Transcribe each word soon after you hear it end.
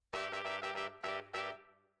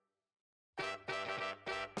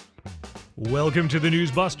Welcome to the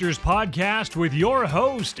Newsbusters podcast with your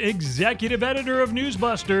host, executive editor of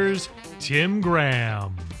Newsbusters, Tim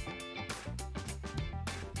Graham.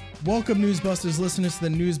 Welcome, Newsbusters listeners, to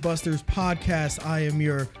the Newsbusters podcast. I am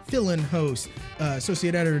your fill-in host,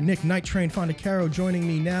 associate editor Nick Night Train Fondacaro. Joining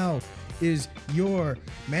me now is your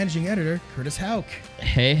managing editor, Curtis Houck.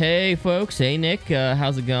 Hey, folks. Hey, Nick.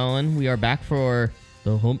 How's it going? We are back for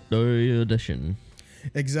the Hump Day edition.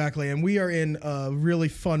 Exactly, and we are in a really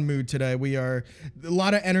fun mood today. We are a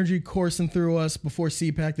lot of energy coursing through us before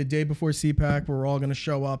CPAC, the day before CPAC. We're all going to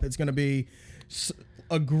show up. It's going to be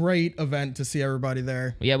a great event to see everybody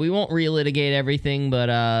there. Yeah, we won't relitigate everything,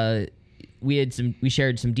 but we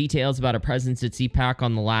shared some details about our presence at CPAC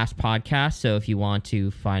on the last podcast. So if you want to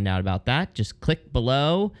find out about that, just click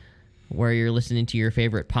below where you're listening to your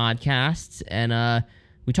favorite podcasts, and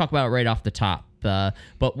we talk about it right off the top.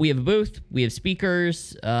 But we have a booth, we have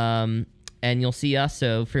speakers, and you'll see us.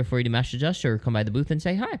 So feel free to message us or come by the booth and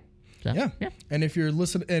say hi. So, yeah. And if you're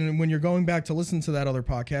listening, and when you're going back to listen to that other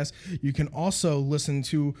podcast, you can also listen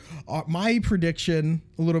to my prediction,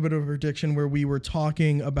 a little bit of a prediction where we were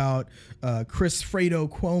talking about Chris Fredo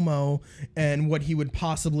Cuomo and what he would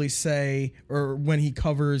possibly say, or when he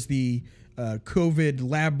covers the COVID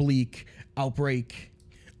lab leak outbreak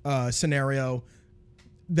scenario.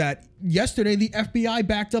 That yesterday the FBI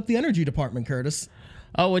backed up the energy department, Curtis.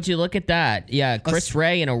 Oh, would you look at that? Yeah, Chris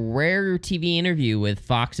Wray in a rare TV interview with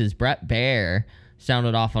Fox's Bret Baier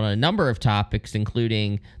sounded off on a number of topics,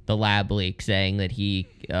 including the lab leak, saying that he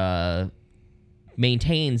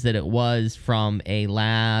maintains that it was from a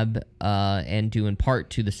lab and due in part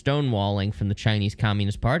to the stonewalling from the Chinese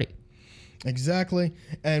Communist Party. Exactly.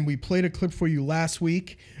 And we played a clip for you last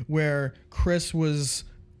week where Chris was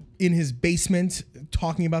in his basement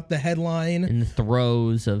talking about the headline. In the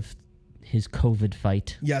throes of his COVID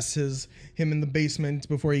fight. Yes, him in the basement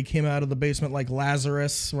before he came out of the basement like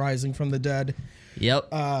Lazarus rising from the dead.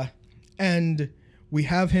 Yep. And we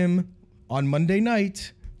have him on Monday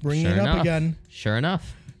night bringing it up again. Sure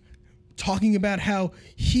enough. Talking about how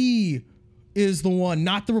he is the one,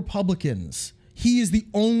 not the Republicans. He is the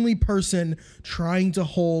only person trying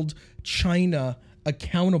to China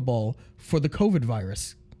accountable for the COVID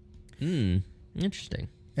virus. Interesting.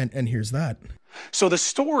 And here's that. So the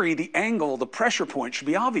story, the angle, the pressure point should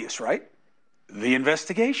be obvious, right? The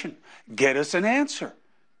investigation. Get us an answer.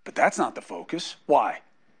 But that's not the focus. Why?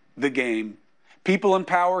 The game. People in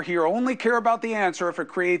power here only care about the answer if it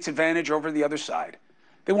creates advantage over the other side.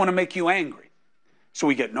 They want to make you angry. So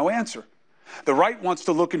we get no answer. The right wants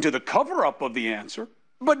to look into the cover-up of the answer,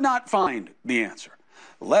 but not find the answer.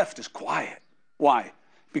 The left is quiet. Why?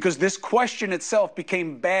 Because this question itself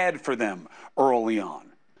became bad for them early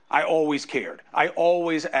on. I always cared. I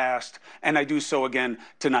always asked, and I do so again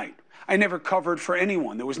tonight. I never covered for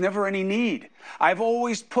anyone. There was never any need. I've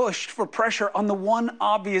always pushed for pressure on the one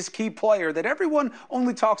obvious key player that everyone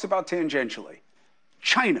only talks about tangentially,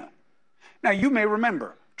 China. Now, you may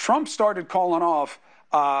remember, Trump started calling off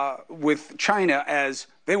with China as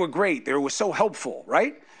they were great, they were so helpful,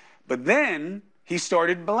 right? But then he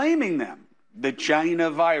started blaming them. The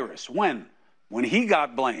China virus. When? When he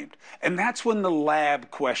got blamed. And that's when the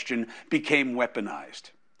lab question became weaponized.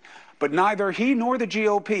 But neither he nor the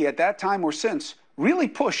GOP at that time or since really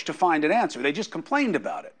pushed to find an answer. They just complained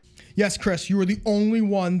about it. Yes, Chris, you were the only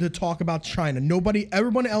one to talk about China.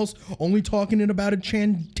 Everyone else only talking about it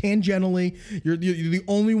tangentially. You're the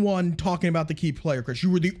only one talking about the key player, Chris.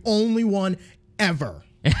 You were the only one ever.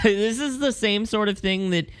 This is the same sort of thing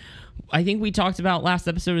that I think we talked about last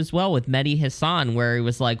episode as well with Mehdi Hassan, where he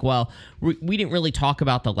was like, well, we didn't really talk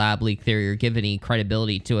about the lab leak theory or give any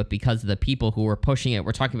credibility to it because of the people who were pushing it.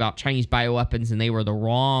 We're talking about Chinese bioweapons, and they were the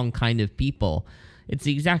wrong kind of people. It's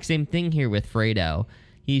the exact same thing here with Fredo.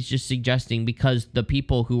 He's just suggesting because the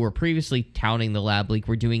people who were previously touting the lab leak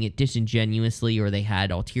were doing it disingenuously, or they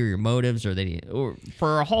had ulterior motives, or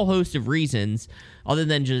for a whole host of reasons, other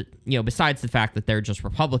than just, besides the fact that they're just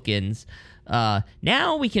Republicans.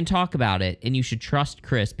 Now we can talk about it, and you should trust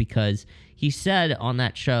Chris because he said on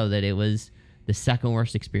that show that it was the second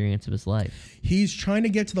worst experience of his life. He's trying to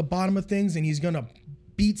get to the bottom of things, and he's going to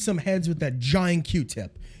beat some heads with that giant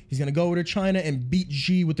Q-tip. He's going to go over to China and beat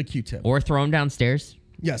Xi with the Q-tip. Or throw him downstairs.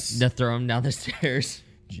 Yes. To throw him down the stairs.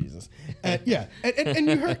 Jesus. And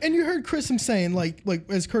you heard Chris saying, like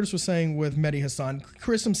as Curtis was saying with Mehdi Hassan,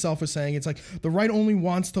 Chris himself was saying, it's like the right only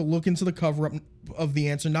wants to look into the cover-up of the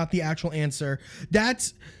answer, not the actual answer.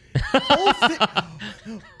 That's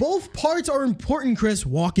both parts are important, Chris.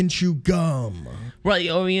 Walk and chew gum. Right.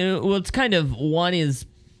 I mean, well, it's kind of, one is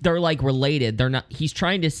they're like related. They're not. He's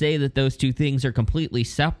trying to say that those two things are completely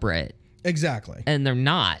separate. Exactly. And they're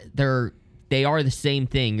not. They're they are the same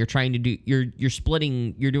thing. You're trying to do you're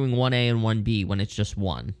splitting. You're doing 1A and 1B when it's just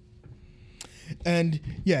one. And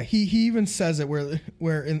yeah, he even says it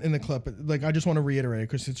where in the clip, like, I just want to reiterate it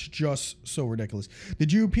because it's just so ridiculous. The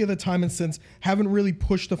GOP at the time and since haven't really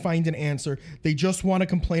pushed to find an answer. They just want to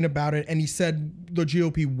complain about it. And he said the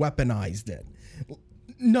GOP weaponized it.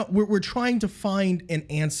 No, we're trying to find an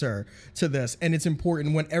answer to this, and it's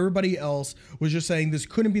important. When everybody else was just saying this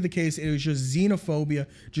couldn't be the case, it was just xenophobia,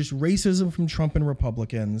 just racism from Trump and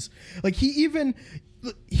Republicans. Like, he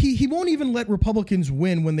won't even let Republicans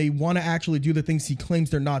win when they want to actually do the things he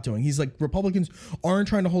claims they're not doing. He's like, Republicans aren't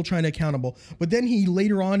trying to hold China accountable. But then he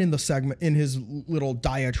later on in the segment, in his little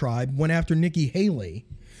diatribe, went after Nikki Haley.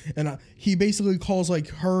 And he basically calls, like,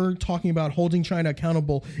 her talking about holding China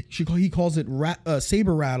accountable. He calls it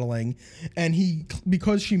saber rattling, and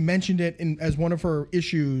because she mentioned it as one of her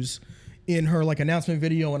issues in her, like, announcement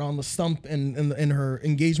video and on the stump and in her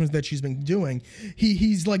engagements that she's been doing,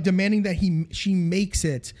 he's like demanding that she makes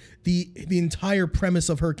it the entire premise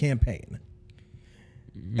of her campaign.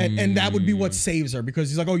 And that would be what saves her, because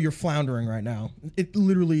he's like, oh, you're floundering right now.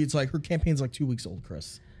 It's like her campaign's like 2 weeks old,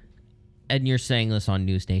 Chris. And you're saying this on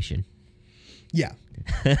News Nation. Yeah.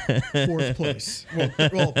 Fourth place.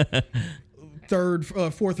 Well, third,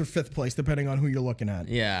 fourth or fifth place, depending on who you're looking at.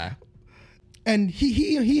 Yeah. And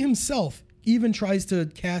he himself even tries to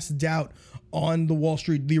cast doubt on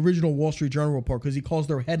the original Wall Street Journal report, because he calls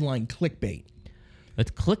their headline clickbait.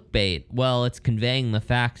 It's clickbait. Well, it's conveying the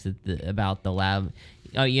facts about the lab.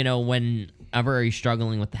 Whenever you're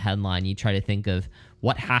struggling with the headline, you try to think of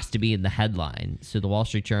what has to be in the headline. So the Wall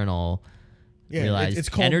Street Journal realized it's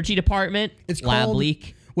called Energy Department, it's lab called,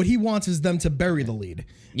 leak. What he wants is them to bury the lead.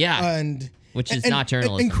 Yeah. Which is not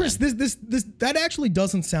journalism. And Chris, this that actually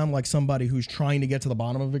doesn't sound like somebody who's trying to get to the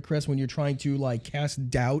bottom of it, Chris, when you're trying to, like, cast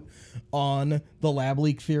doubt on the lab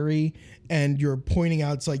leak theory, and you're pointing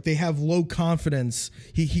out it's like they have low confidence.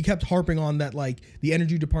 He kept harping on that, like, the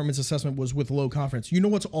Energy Department's assessment was with low confidence. You know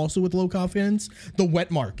what's also with low confidence? The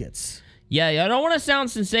wet markets. Yeah, I don't want to sound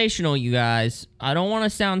sensational, you guys. I don't want to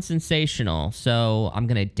sound sensational, so I'm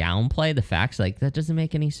going to downplay the facts. Like, that doesn't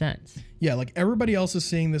make any sense. Yeah, like, everybody else is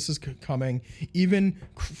seeing this is coming. Even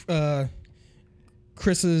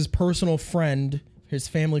Chris's personal friend, his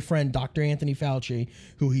family friend, Dr. Anthony Fauci,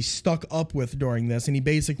 who he stuck up with during this, and he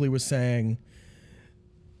basically was saying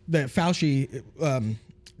that Fauci,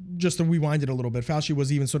 just to rewind it a little bit, Fauci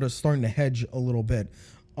was even sort of starting to hedge a little bit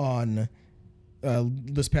on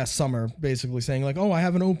this past summer, basically saying, like, oh, I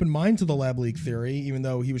have an open mind to the lab leak theory, even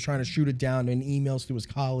though he was trying to shoot it down in emails to his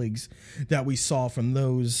colleagues that we saw from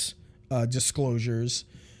those disclosures.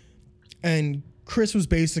 And Chris was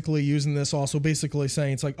basically using this, also basically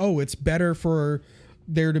saying it's like, oh, it's better for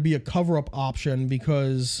there to be a cover-up option,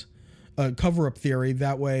 because a cover-up theory,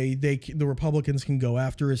 that way the Republicans can go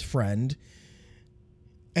after his friend.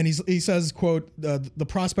 And he says, quote, the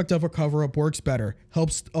prospect of a cover-up works better,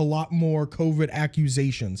 helps a lot more COVID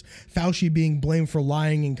accusations. Fauci being blamed for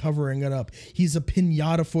lying and covering it up. He's a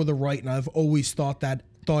pinata for the right, and I've always thought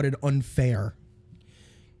it unfair.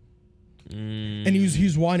 And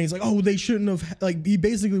he's whining. He's like, oh, they shouldn't have. Like, he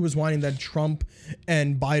basically was whining that Trump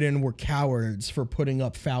and Biden were cowards for putting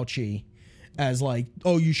up Fauci as, like,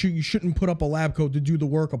 oh, you shouldn't put up a lab coat to do the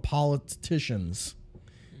work of politicians.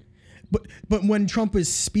 But when Trump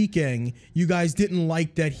is speaking, you guys didn't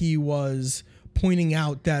like that he was pointing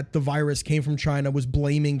out that the virus came from China, was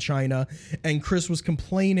blaming China, and Chris was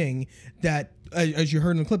complaining that, as you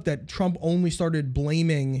heard in the clip, that Trump only started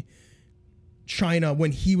blaming China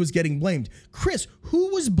when he was getting blamed. Chris,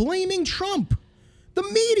 who was blaming Trump? The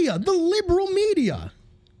media, the liberal media.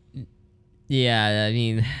 Yeah, I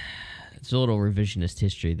mean, it's a little revisionist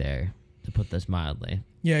history there, to put this mildly.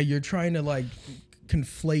 Yeah, you're trying to, like,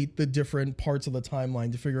 conflate the different parts of the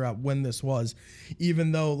timeline to figure out when this was,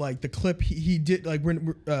 even though, like, the clip he did, like,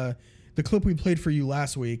 the clip we played for you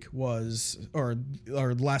last week was, or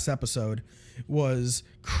last episode, was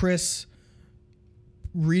Chris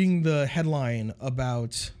reading the headline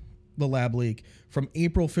about the lab leak from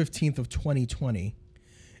April 15th of 2020,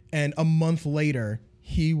 and a month later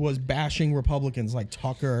he was bashing Republicans like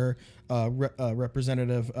Tucker,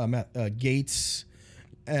 Representative Gates,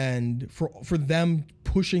 and for them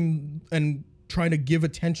pushing and trying to give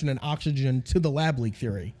attention and oxygen to the lab leak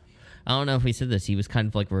theory. I don't know if we said this. He was kind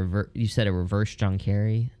of like you said a reverse John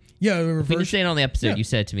Kerry. Yeah, If we didn't say it on the episode, yeah. You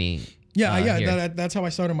said it to me. That's how I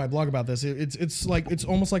started my blog about this. It's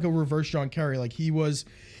almost like a reverse John Kerry. Like he's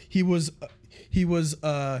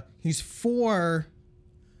for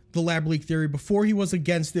the lab leak theory before he was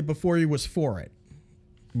against it, before he was for it.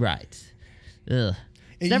 Right. Ugh.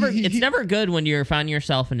 It's never good when you're finding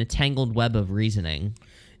yourself in a tangled web of reasoning.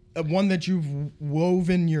 One that you've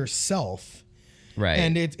woven yourself. Right.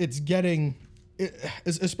 And it's getting...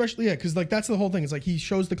 especially because like that's the whole thing. It's like he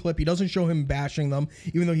shows the clip, he doesn't show him bashing them,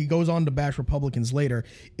 even though he goes on to bash Republicans later.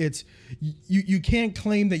 It's you can't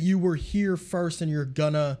claim that you were here first and you're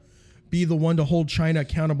gonna be the one to hold China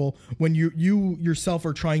accountable when you yourself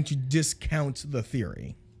are trying to discount the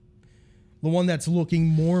theory, the one that's looking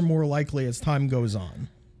more and more likely as time goes on.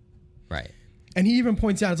 Right. And he even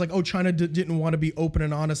points out, it's like, oh, China didn't want to be open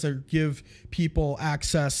and honest or give people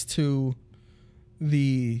access to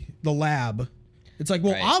the lab. It's like,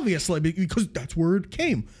 well, obviously, because that's where it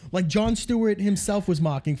came. Like Jon Stewart himself was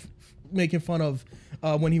making fun of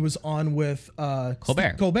when he was on with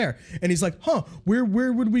Colbert. And he's like, where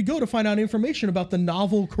would we go to find out information about the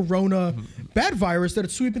novel corona bat virus that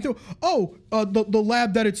it's sweeping through? Oh, the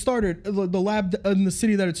lab that it started, the lab in the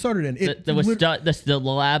city that it started in. The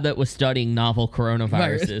lab that was studying novel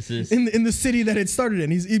coronaviruses is in the city that it started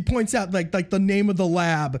in. He points out like the name of the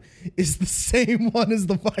lab is the same one as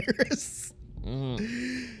the virus.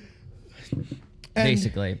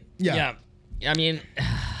 Basically. Yeah. I mean,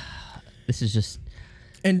 this is just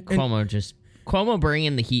and Cuomo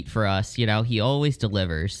bringing the heat for us. You know, he always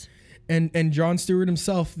delivers. And Jon Stewart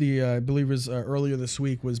himself, I believe was earlier this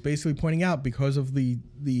week, was basically pointing out because of the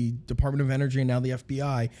Department of Energy and now the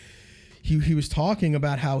FBI, he was talking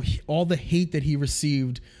about how all the hate that he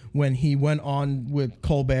received when he went on with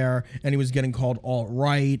Colbert and he was getting called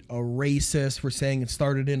alt-right, a racist for saying it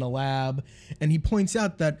started in a lab. And he points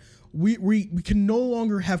out that we can no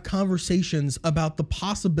longer have conversations about the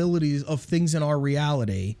possibilities of things in our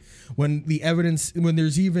reality when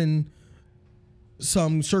there's even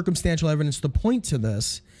some circumstantial evidence to point to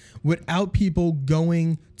this, without people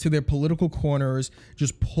going to their political corners,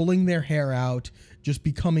 just pulling their hair out, just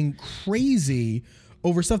becoming crazy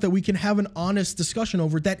over stuff that we can have an honest discussion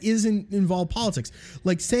over that isn't involve politics.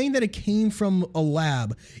 Like saying that it came from a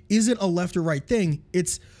lab isn't a left or right thing.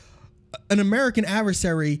 It's an American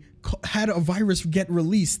adversary had a virus get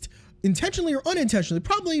released intentionally or unintentionally,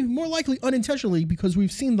 probably more likely unintentionally, because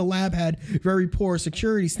we've seen the lab had very poor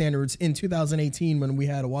security standards in 2018 when we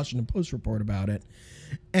had a Washington Post report about it.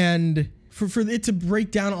 And for it to break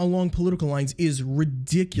down along political lines is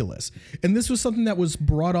ridiculous. And this was something that was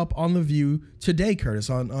brought up on The View today, Curtis,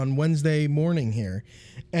 on Wednesday morning here.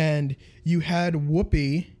 And you had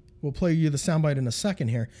Whoopi, we'll play you the soundbite in a second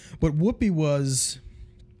here, but Whoopi was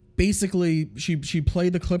basically, she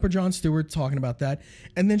played the clip of Jon Stewart talking about that,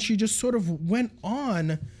 and then she just sort of went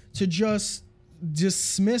on to just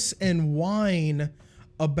dismiss and whine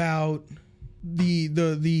about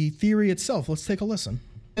the theory itself. Let's take a listen.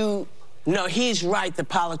 No, he's right. The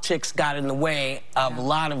politics got in the way of a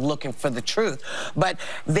lot of looking for the truth. But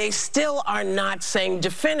they still are not saying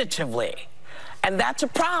definitively. And that's a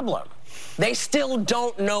problem. They still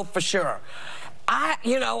don't know for sure.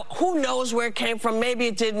 Who knows where it came from? Maybe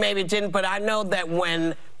it did, maybe it didn't. But I know that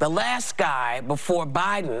when the last guy before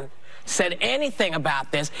Biden said anything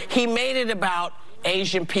about this, he made it about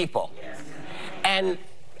Asian people. And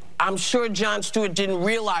I'm sure Jon Stewart didn't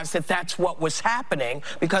realize that that's what was happening,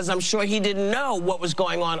 because I'm sure he didn't know what was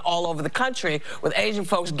going on all over the country with Asian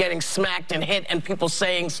folks getting smacked and hit and people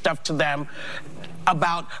saying stuff to them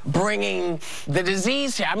about bringing the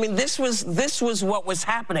disease here. I mean, this was what was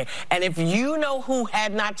happening. And if you know who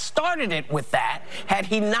had not started it with that, had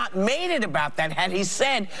he not made it about that, had he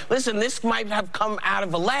said, listen, this might have come out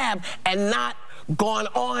of a lab, and not gone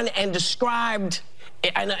on and described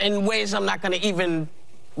in ways I'm not going to even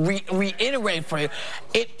reiterate for you,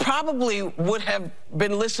 it probably would have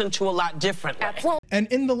been listened to a lot differently. And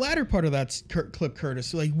in the latter part of that clip,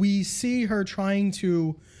 Curtis, like we see her trying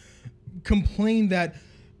to complain that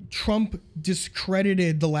Trump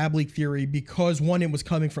discredited the lab leak theory because, one, it was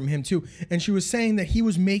coming from him too, and she was saying that he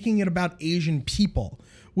was making it about Asian people,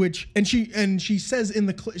 and she says in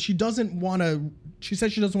the clip she doesn't want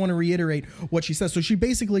to reiterate what she says, so she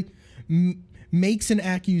basically makes an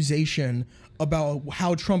accusation about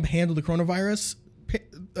how Trump handled the coronavirus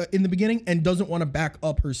in the beginning and doesn't want to back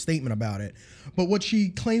up her statement about it. But what she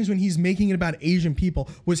claims when he's making it about Asian people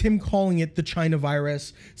was him calling it the China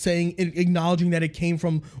virus, acknowledging that it came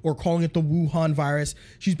from, or calling it the Wuhan virus.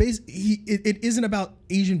 It isn't about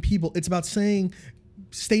Asian people. It's about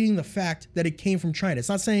stating the fact that it came from China. It's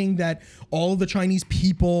not saying that all of the Chinese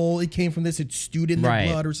people, it came from this, it stewed in their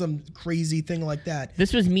blood or some crazy thing like that.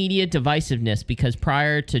 This was media divisiveness because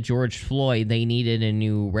prior to George Floyd, they needed a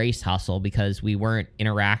new race hustle because we weren't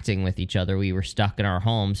interacting with each other. We were stuck in our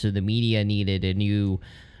homes. So the media needed a new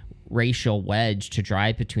racial wedge to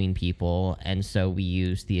drive between people. And so we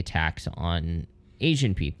used the attacks on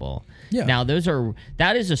Asian people. Yeah. Now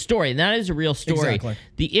that is a story, and that is a real story. Exactly.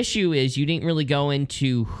 The issue is you didn't really go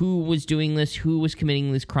into who was doing this, who was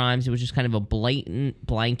committing these crimes. It was just kind of a blatant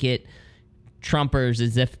blanket Trumpers,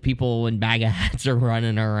 as if people in MAGA hats are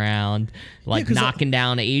running around like knocking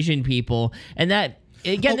down Asian people. And that,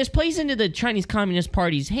 again, this plays into the Chinese Communist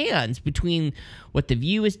Party's hands between what The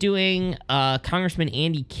View is doing. Congressman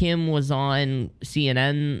Andy Kim was on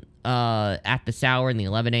CNN at this hour in the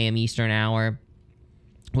 11 a.m. Eastern hour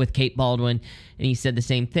with Kate Baldwin, and he said the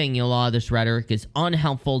same thing. A lot of this rhetoric is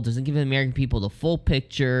unhelpful, doesn't give the American people the full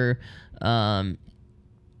picture. The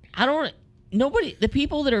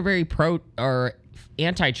people that are very pro or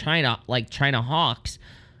anti-China, like China hawks,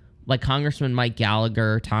 like Congressman Mike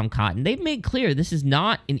Gallagher, Tom Cotton, they've made clear this is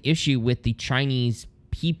not an issue with the Chinese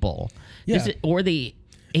people or the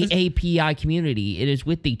AAPI community. It is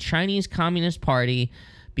with the Chinese Communist Party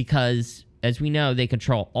because, as we know, they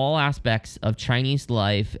control all aspects of Chinese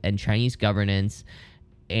life and Chinese governance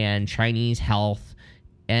and Chinese health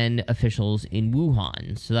and officials in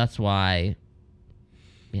Wuhan. So that's why,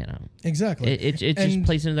 Exactly. It just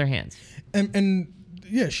plays into their hands. And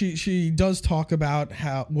yeah, she does talk about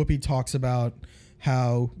how Whoopi talks about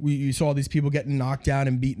how you saw these people getting knocked down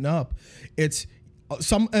and beaten up. It's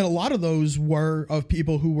and a lot of those were of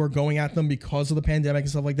people who were going at them because of the pandemic and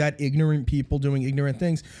stuff like that, ignorant people doing ignorant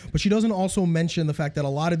things. But she doesn't also mention the fact that a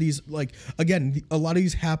lot of these, a lot of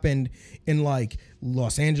these happened in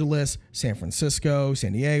Los Angeles, San Francisco,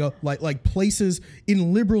 San Diego, like places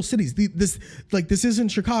in liberal cities. This isn't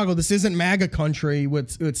Chicago. This isn't MAGA country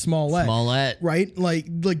with Smollett, right?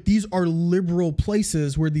 Like these are liberal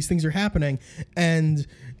places where these things are happening, and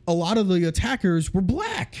a lot of the attackers were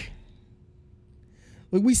black.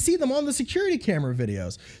 Like, we see them on the security camera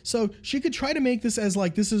videos. So she could try to make this as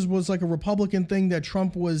was a Republican thing that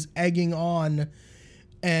Trump was egging on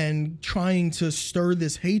and trying to stir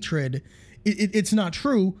this hatred. It's not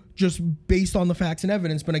true, just based on the facts and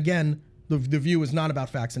evidence. But again, the View is not about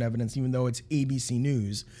facts and evidence, even though it's ABC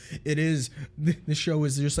News. It is, the show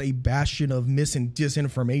is just a bastion of mis and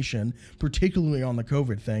disinformation, particularly on the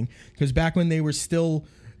COVID thing. Because back when they were still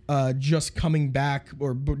just coming back,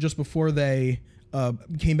 or just before they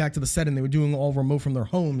came back to the set and they were doing all remote from their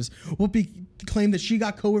homes, Whoopi claimed that she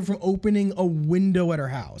got COVID from opening a window at her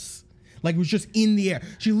house. Like, it was just in the air.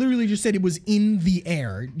 She literally just said it was in the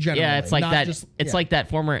air, generally. Yeah, it's like that. Like that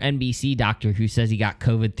former NBC doctor who says he got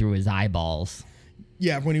COVID through his eyeballs.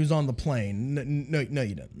 Yeah, when he was on the plane. No,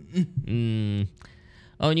 you didn't.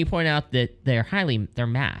 Oh, and you point out that they're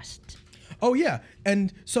masked. Oh, yeah.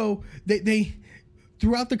 And so they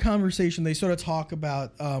throughout the conversation, they sort of talk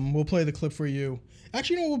about, we'll play the clip for you.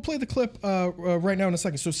 Actually, we'll play the clip right now in a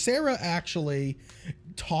second. So Sarah actually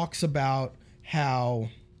talks about how,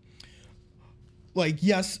 she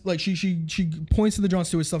points to the Jon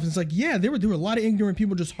Stewart stuff, and it's like, yeah, there were a lot of ignorant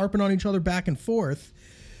people just harping on each other back and forth.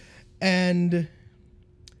 But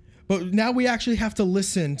now we actually have to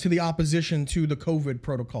listen to the opposition to the COVID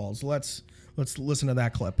protocols. Let's listen to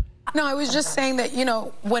that clip. No, I was just saying that,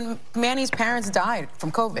 when Manny's parents died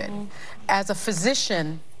from COVID, as a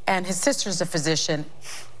physician, and his sister's a physician,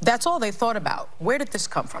 that's all they thought about. Where did this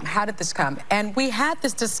come from? How did this come? And we had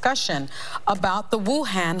this discussion about the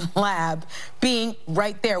Wuhan lab being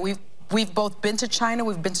right there. We've both been to China,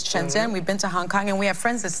 we've been to Shenzhen, we've been to Hong Kong, and we have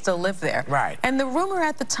friends that still live there. Right. And the rumor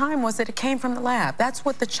at the time was that it came from the lab. That's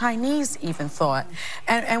what the Chinese even thought.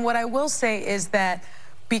 And what I will say is that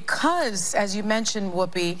because, as you mentioned,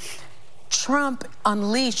 Whoopi, Trump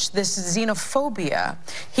unleashed this xenophobia.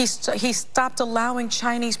 He stopped allowing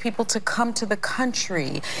Chinese people to come to the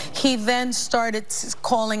country. He then started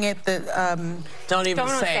calling it the... Don't even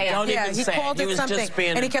say it. Don't even say it. He called it something.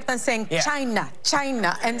 And he kept on saying, China,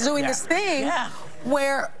 China, and doing this thing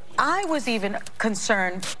where I was even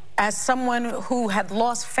concerned as someone who had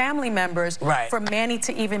lost family members, for Manny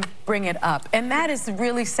to even bring it up. And that is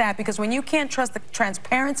really sad, because when you can't trust the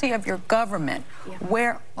transparency of your government,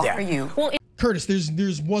 where are you? Well, Curtis,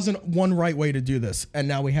 there's wasn't one right way to do this, and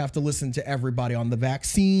now we have to listen to everybody on the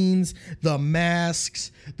vaccines, the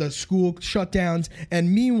masks, the school shutdowns.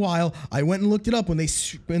 And meanwhile, I went and looked it up. When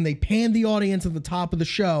they panned the audience at the top of the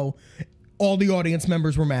show, all the audience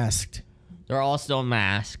members were masked. They're all still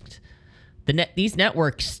masked. These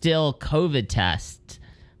networks still COVID test.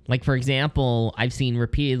 Like, for example, I've seen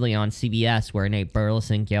repeatedly on CBS where Nate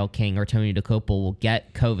Burleson, Gayle King, or Tony Dokoupil will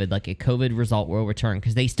get COVID, like a COVID result will return,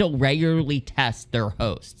 because they still regularly test their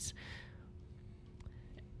hosts.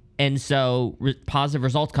 And so positive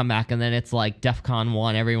results come back, and then it's like DEFCON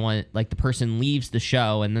 1, everyone, like the person leaves the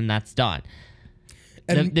show, and then that's done.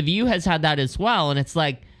 And the View has had that as well, and it's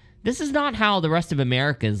like, this is not how the rest of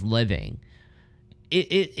America is living.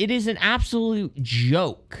 it is an absolute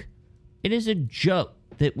joke. It is a joke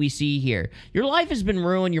that we see here. Your life has been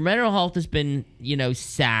ruined. Your mental health has been,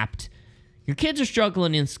 sapped. Your kids are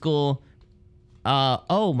struggling in school.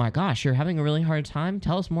 Oh my gosh, you're having a really hard time?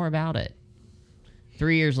 Tell us more about it.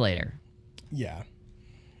 3 years later. Yeah,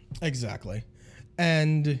 exactly.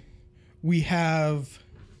 And we have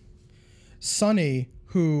Sunny,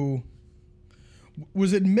 who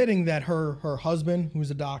was admitting that her husband,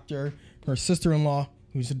 who's a doctor, her sister-in-law,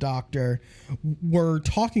 who's a doctor, were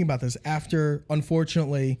talking about this after,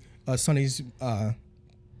 unfortunately, Sunny's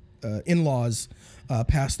in-laws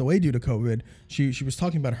passed away due to COVID. She was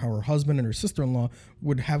talking about how her husband and her sister-in-law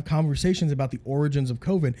would have conversations about the origins of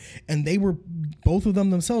COVID, and both of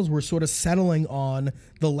them themselves were sort of settling on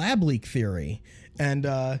the lab leak theory. And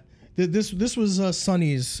this was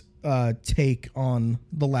Sunny's take on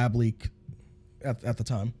the lab leak at the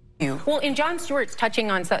time. Well, in Jon Stewart's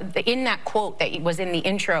touching on, in that quote that was in the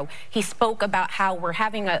intro, he spoke about how we're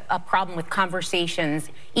having a problem with conversations,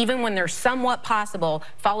 even when they're somewhat possible,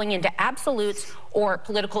 falling into absolutes or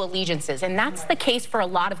political allegiances. And that's the case for a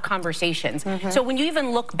lot of conversations. So when you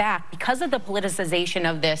even look back, because of the politicization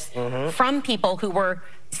of this from people who were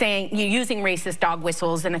saying, using racist dog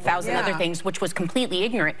whistles and 1,000 other things, which was completely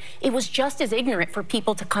ignorant, it was just as ignorant for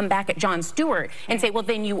people to come back at Jon Stewart and say, well,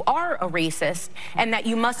 then you are a racist and that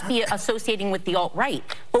you must be associating with the alt-right.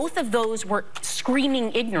 Both of those were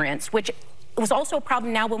screaming ignorance, which was also a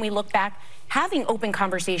problem now when we look back, having open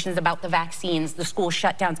conversations about the vaccines, the school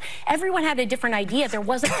shutdowns. Everyone had a different idea. There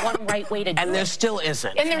wasn't one right way to do it. And there still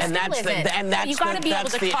isn't. And there still isn't. And that's you got to be able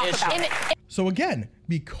to talk about it. So again,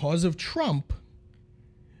 because of Trump,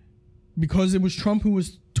 because it was Trump who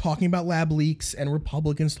was talking about lab leaks and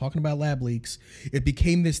Republicans talking about lab leaks, it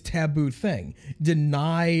became this taboo thing.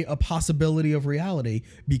 Deny a possibility of reality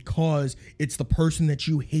because it's the person that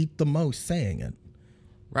you hate the most saying it.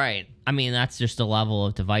 Right. I mean, that's just a level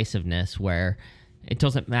of divisiveness where it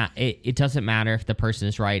doesn't it doesn't matter if the person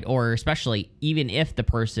is right, or especially even if the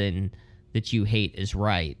person that you hate is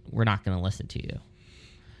right, we're not going to listen to you.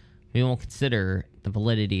 We won't consider the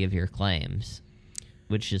validity of your claims,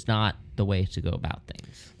 which is not the way to go about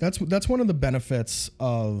things. That's one of the benefits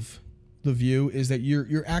of The View, is that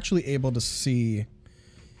you're actually able to see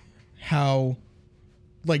how,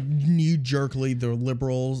 like, knee-jerkly the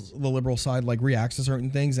liberal side like reacts to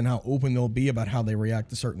certain things, and how open they'll be about how they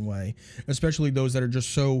react a certain way, especially those that are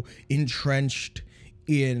just so entrenched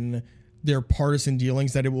in their partisan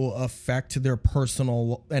dealings that it will affect their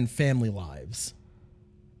personal and family lives.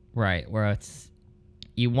 Right, where I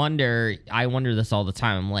wonder this all the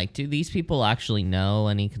time. I'm like, do these people actually know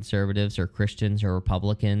any conservatives or Christians or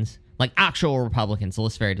Republicans? Like actual Republicans. The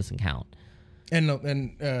list Ferry doesn't count. And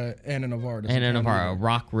Anna Navarro doesn't Anna count Navarro, either.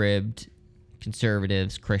 rock-ribbed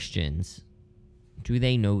conservatives, Christians. Do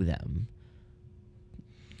they know them?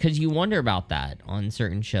 Because you wonder about that on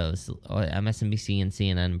certain shows, MSNBC and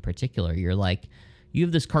CNN in particular. You're like, you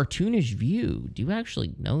have this cartoonish view. Do you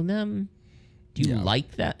actually know them? Do you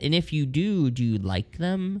like that? And if you do you like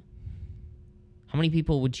them? How many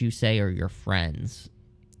people would you say are your friends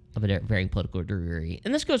of a varying political degree?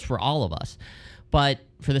 And this goes for all of us. But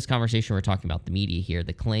for this conversation, we're talking about the media here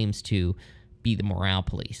that claims to be the morale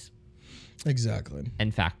police. Exactly.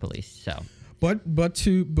 And fact police. So, But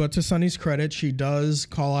to Sunny's credit, she does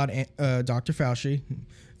call out Dr. Fauci,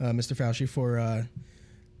 Mr. Fauci, for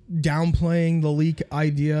downplaying the leak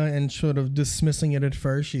idea and sort of dismissing it at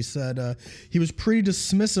first. She said he was pretty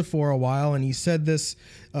dismissive for a while, and he said this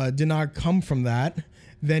did not come from that.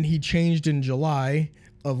 Then he changed in July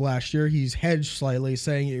of last year. He's hedged slightly,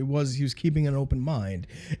 saying he was keeping an open mind,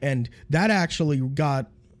 and that actually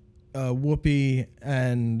got Whoopi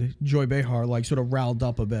and Joy Behar like sort of riled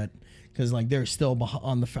up a bit, because like they're still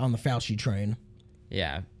on the Fauci train.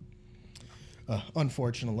 yeah.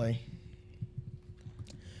 Unfortunately.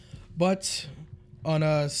 But on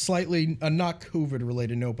a not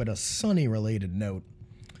COVID-related note, but a Sunny-related note,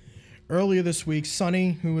 earlier this week,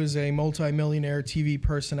 Sunny, who is a multi-millionaire TV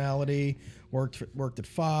personality, worked at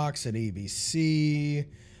Fox, at ABC,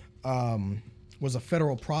 was a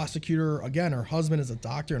federal prosecutor. Again, her husband is a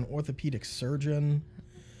doctor, an orthopedic surgeon.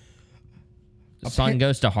 Son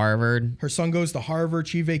goes to Harvard. Her son goes to Harvard.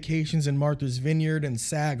 She vacations in Martha's Vineyard and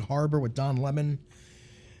Sag Harbor with Don Lemon.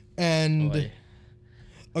 And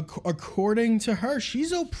according to her,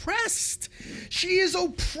 she's oppressed. She is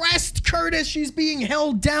oppressed, Curtis. She's being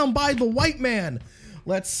held down by the white man.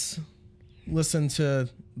 Let's listen to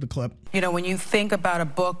the clip. You know, when you think about a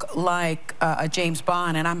book like a James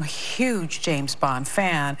Bond, and I'm a huge James Bond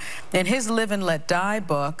fan, in his Live and Let Die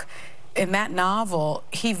book, in that novel,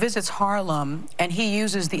 he visits Harlem and he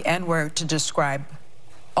uses the N-word to describe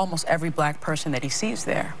almost every black person that he sees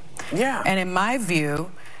there. Yeah. And in my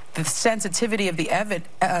view, the sensitivity of the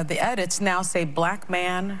edits now say black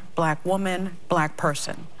man, black woman, black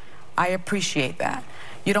person. I appreciate that.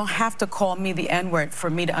 You don't have to call me the N-word for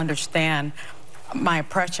me to understand my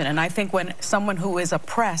oppression. And I think when someone who is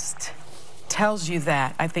oppressed tells you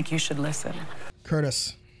that, I think you should listen.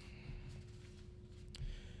 Curtis,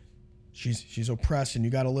 she's oppressed, and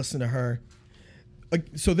you got to listen to her.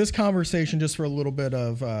 So this conversation, just for a little bit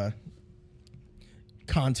of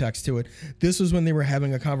context to it, this was when they were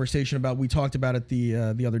having a conversation about, we talked about it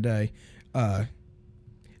the other day,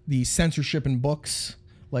 the censorship in books,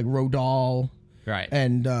 like Roald Dahl, Right.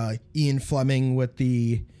 and Ian Fleming with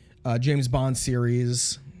the James Bond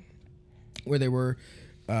series, where they were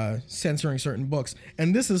censoring certain books.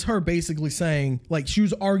 And this is her basically saying, like, she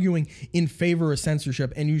was arguing in favor of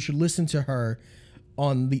censorship, and you should listen to her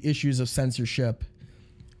on the issues of censorship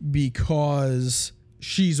because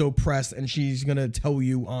she's oppressed, and she's going to tell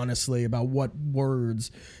you honestly about what words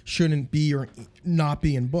shouldn't be or not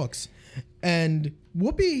be in books. And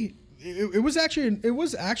Whoopi, it was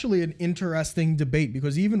actually an interesting debate,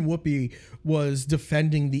 because even Whoopi was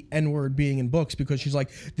defending the N-word being in books, because she's like,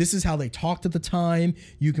 this is how they talked at the time.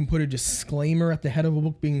 You can put a disclaimer at the head of a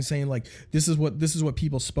book saying like, this is what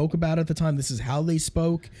people spoke about at the time. This is how they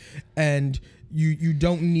spoke. And you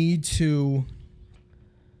don't need to,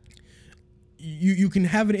 you can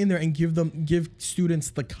have it in there and give students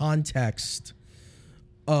the context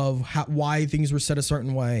of why things were said a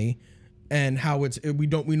certain way, and how we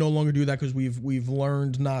no longer do that because we've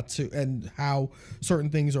learned not to, and how certain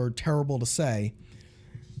things are terrible to say.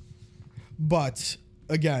 But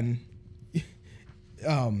again,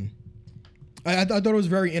 I thought it was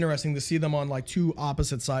very interesting to see them on like two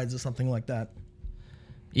opposite sides of something like that.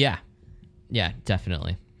 Yeah,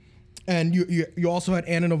 definitely. And you also had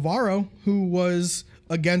Ana Navarro, who was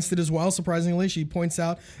against it as well. Surprisingly, she points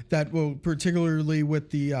out that, well, particularly with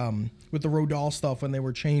the Roald Dahl stuff, when they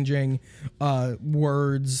were changing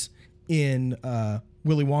words in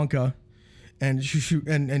Willy Wonka, and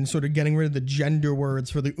and sort of getting rid of the gender words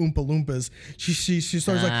for the Oompa Loompas, she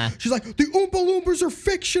starts she's like, the Oompa Loompas are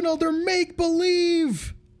fictional, they're make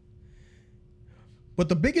believe. But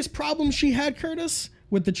the biggest problem she had, Curtis,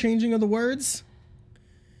 with the changing of the words,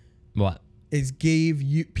 what? Is gave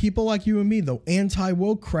you, people like you and me, the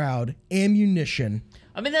anti-woke crowd, ammunition.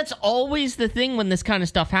 I mean, that's always the thing when this kind of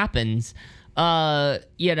stuff happens. We saw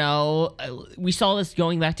this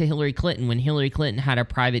going back to Hillary Clinton. When Hillary Clinton had a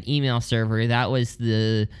private email server, that was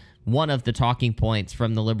one of the talking points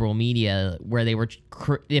from the liberal media, where they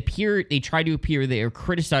tried to appear they were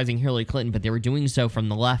criticizing Hillary Clinton, but they were doing so from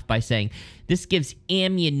the left by saying this gives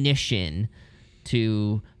ammunition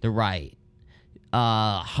to the right.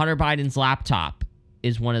 Hunter Biden's laptop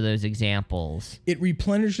is one of those examples. It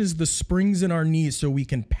replenishes the springs in our knees so we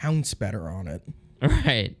can pounce better on it.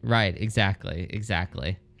 Right,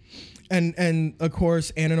 exactly. And of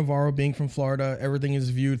course, Ana Navarro being from Florida, everything is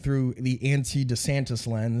viewed through the anti-DeSantis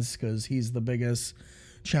lens, because he's the biggest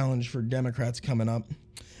challenge for Democrats coming up.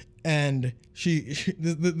 And this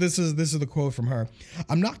is the quote from her.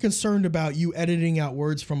 I'm not concerned about you editing out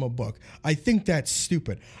words from a book. I think that's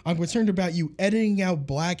stupid. I'm concerned about you editing out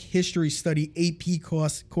Black History Study AP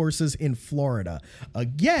courses in Florida.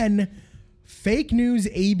 Again, fake news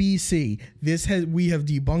ABC. We have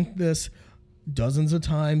debunked this dozens of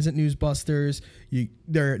times at Newsbusters.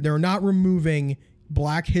 They're not removing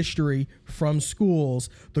Black history from schools.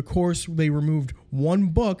 The course, they removed one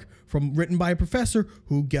book written by a professor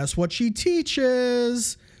who, guess what she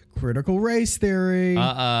teaches? Critical race theory.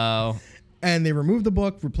 Uh-oh. And they removed the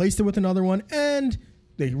book, replaced it with another one, and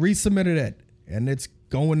they resubmitted it. And it's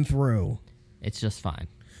going through. It's just fine.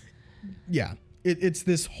 Yeah. It's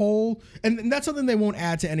this whole, and that's something they won't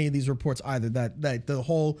add to any of these reports either, that the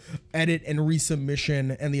whole edit and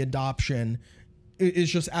resubmission and the adoption is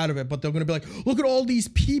just out of it. But they're going to be like, look at all these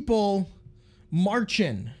people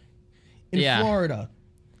marching in Florida.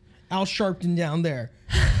 Al Sharpton down there,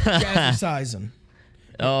 jazzercising.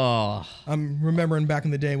 Oh, I'm remembering back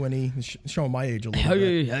in the day when he showing my age a little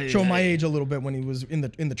bit. Showing my age a little bit when he was in the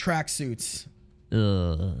tracksuits.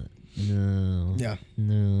 No. Yeah.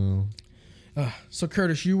 No. So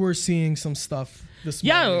Curtis, you were seeing some stuff this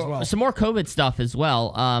morning as well. Some more COVID stuff as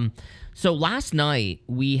well. So last night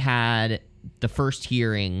we had the first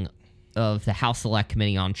hearing of the House Select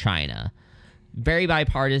Committee on China. Very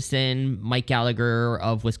bipartisan. Mike Gallagher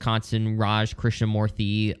of Wisconsin, Raj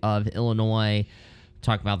Krishnamurthy of Illinois,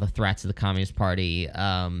 talk about the threats of the Communist Party.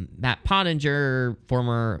 Matt Pottinger,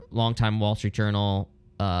 former longtime Wall Street Journal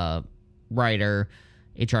writer,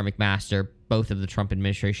 H.R. McMaster, both of the Trump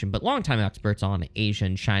administration, but longtime experts on Asia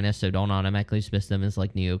and China, so don't automatically dismiss them as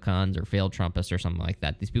like neocons or failed Trumpists or something like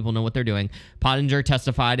that. These people know what they're doing. Pottinger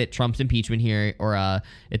testified at Trump's impeachment hearing, or at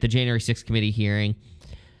the January 6th committee hearing.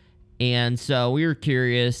 And so we were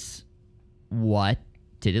curious, what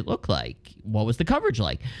did it look like? What was the coverage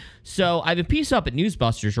like? So I have a piece up at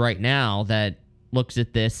Newsbusters right now that looks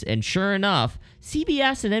at this, and sure enough,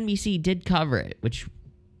 CBS and NBC did cover it, which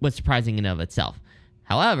was surprising in of itself.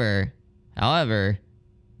 However,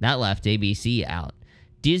 that left ABC out.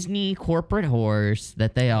 Disney corporate whores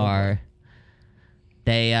that they are.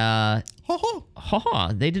 They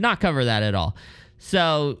they did not cover that at all.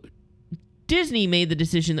 So Disney made the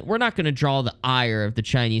decision that we're not going to draw the ire of the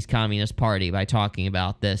Chinese Communist Party by talking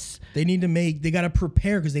about this. They got to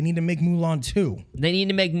prepare because they need to make Mulan 2. They need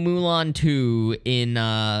to make Mulan 2 in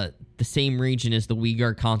the same region as the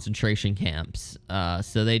Uyghur concentration camps.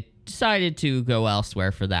 So they decided to go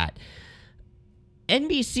elsewhere for that.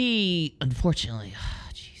 NBC, unfortunately,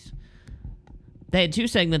 they had 2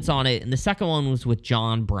 segments on it, and the second one was with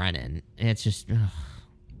John Brennan. And it's just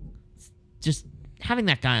having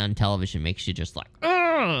that guy on television makes you just like,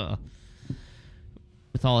 ugh!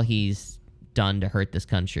 With all he's done to hurt this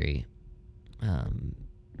country.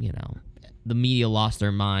 The media lost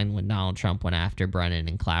their mind when Donald Trump went after Brennan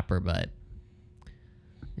and Clapper, but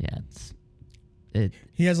yeah,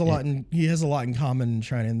 he has a lot in common in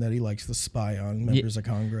China in that he likes to spy on members of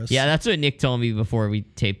Congress. Yeah, that's what Nick told me before we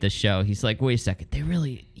taped this show. He's like, wait a second,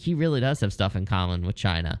 he really does have stuff in common with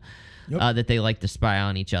China. Yep. That they like to spy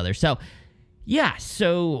on each other. So yeah,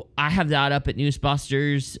 so I have that up at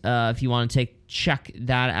Newsbusters if you want to check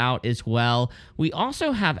that out as well. We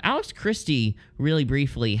also have Alex Christie, really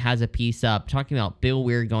briefly, has a piece up talking about Bill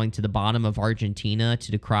Weir going to the bottom of Argentina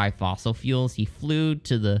to decry fossil fuels. He flew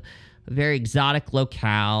to the very exotic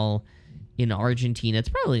locale in Argentina. It's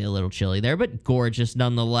probably a little chilly there, but gorgeous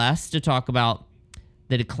nonetheless, to talk about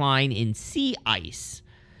the decline in sea ice,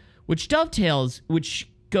 which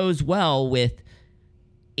goes well with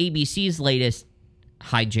ABC's latest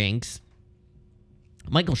hijinks.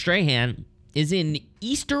 Michael Strahan is in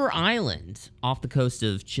Easter Island off the coast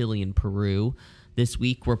of Chile and Peru this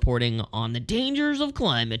week, reporting on the dangers of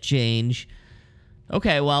climate change.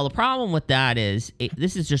 Okay, well, the problem with that is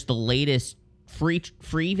this is just the latest free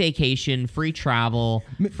vacation, free travel,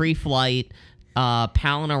 free flight,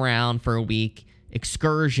 palling around for a week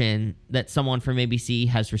excursion that someone from ABC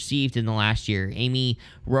has received in the last year. Amy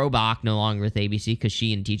Robach, no longer with ABC because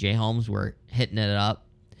she and TJ Holmes were hitting it up.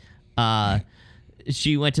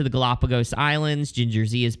 She went to the Galapagos Islands. Ginger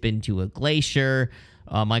Z has been to a glacier.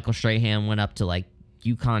 Michael Strahan went up to like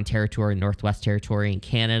Yukon Territory, Northwest Territory in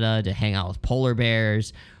Canada to hang out with polar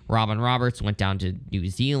bears. Robin Roberts went down to New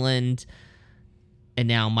Zealand. And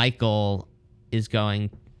now Michael is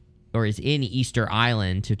in Easter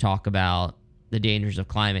Island to talk about the dangers of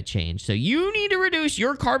climate change. So you need to reduce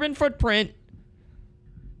your carbon footprint,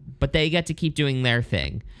 but they get to keep doing their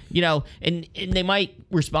thing. And they might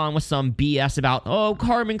respond with some BS about,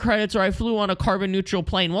 carbon credits, or I flew on a carbon neutral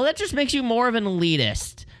plane. Well, that just makes you more of an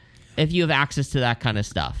elitist if you have access to that kind of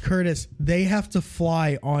stuff. Curtis, they have to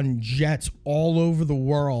fly on jets all over the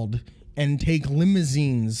world and take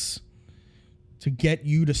limousines to get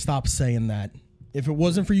you to stop saying that. If it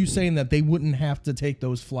wasn't for you saying that, they wouldn't have to take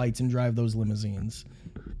those flights and drive those limousines.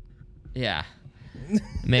 Yeah.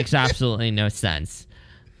 Makes absolutely no sense.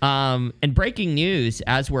 And breaking news,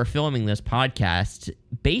 as we're filming this podcast,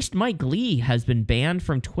 Based Mike Lee has been banned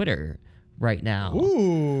from Twitter right now.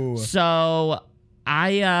 Ooh. So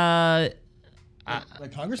like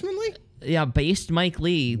Congressman Lee? Yeah, Based Mike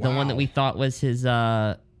Lee, the one that we thought was his,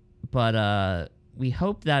 but we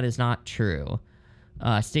hope that is not true.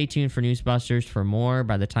 Stay tuned for Newsbusters for more.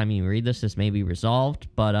 By the time you read this may be resolved,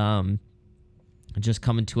 but just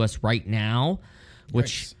coming to us right now,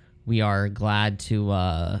 which nice. We are glad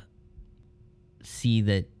to see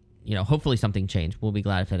that, hopefully something changed. We'll be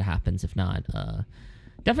glad if it happens. If not,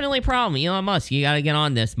 definitely a problem. Elon Musk, you got to get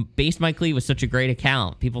on this. Based Mike Lee was such a great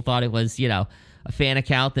account. People thought it was, a fan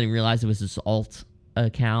account, then realized it was this alt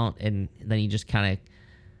account, and then he just kind of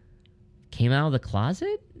came out of the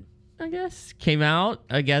closet.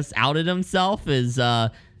 Outed himself as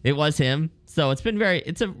it was him. So it's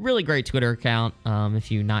a really great Twitter account.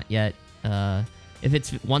 If you not yet,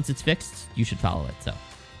 once it's fixed, you should follow it. So,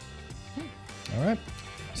 all right.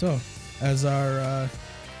 So, as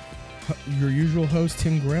your usual host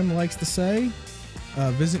Tim Graham likes to say,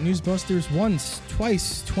 visit Newsbusters once,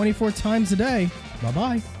 twice, 24 times a day. Bye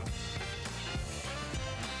bye.